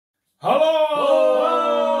Hello!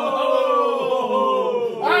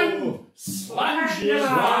 Hello! And Slangy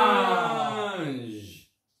Slange!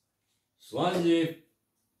 Slangy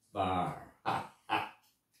bar.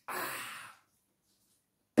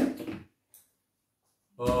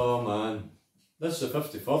 Oh man, this is the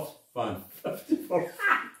 51st fan.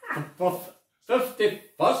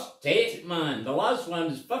 51st take, man. The last one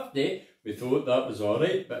is 50. We thought that was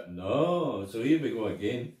alright, but no. So here we go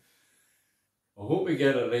again. I hope we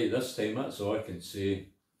get it right this time, that's all I can say.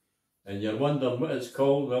 And you're wondering what it's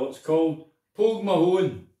called? Well, it's called Pogue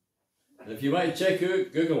Mahone. And if you want to check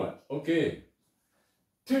out, Google it. Okay.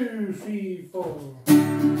 2, 3, 4.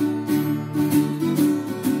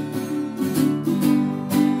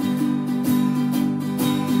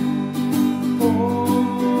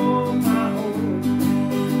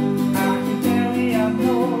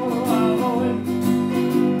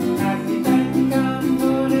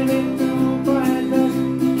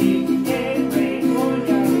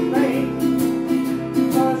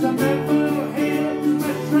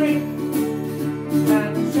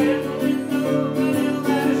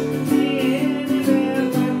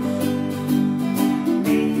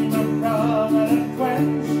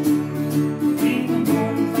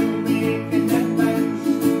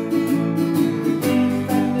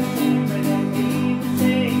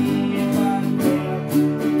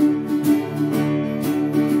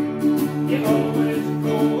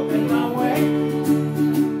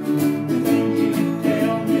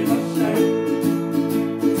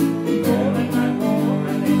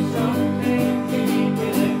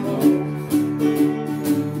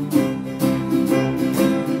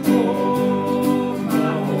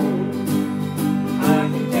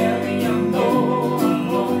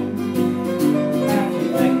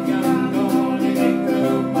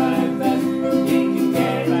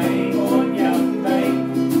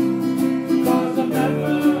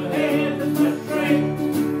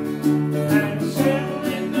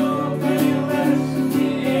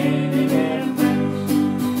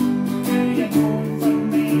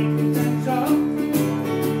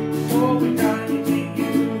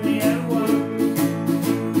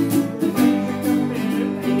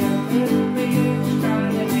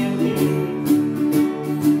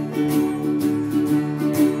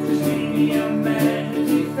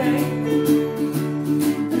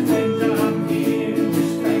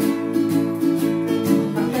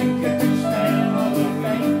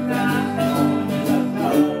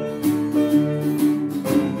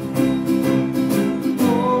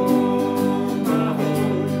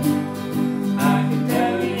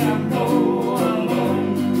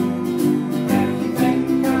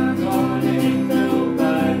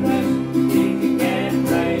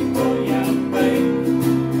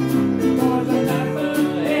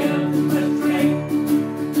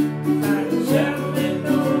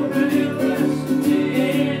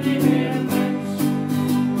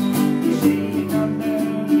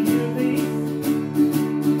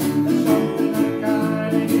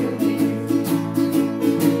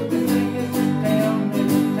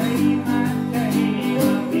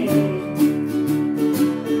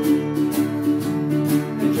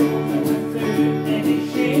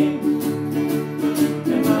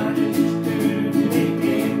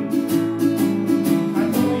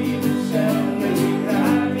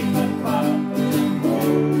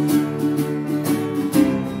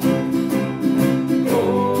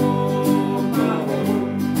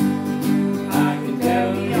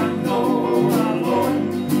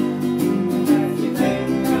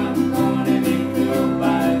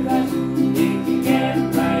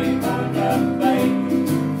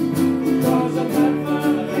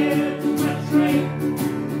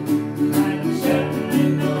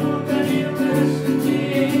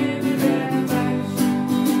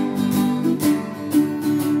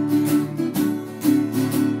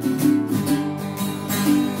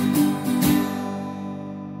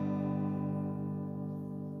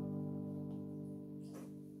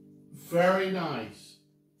 Very nice.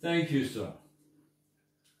 Thank you, sir.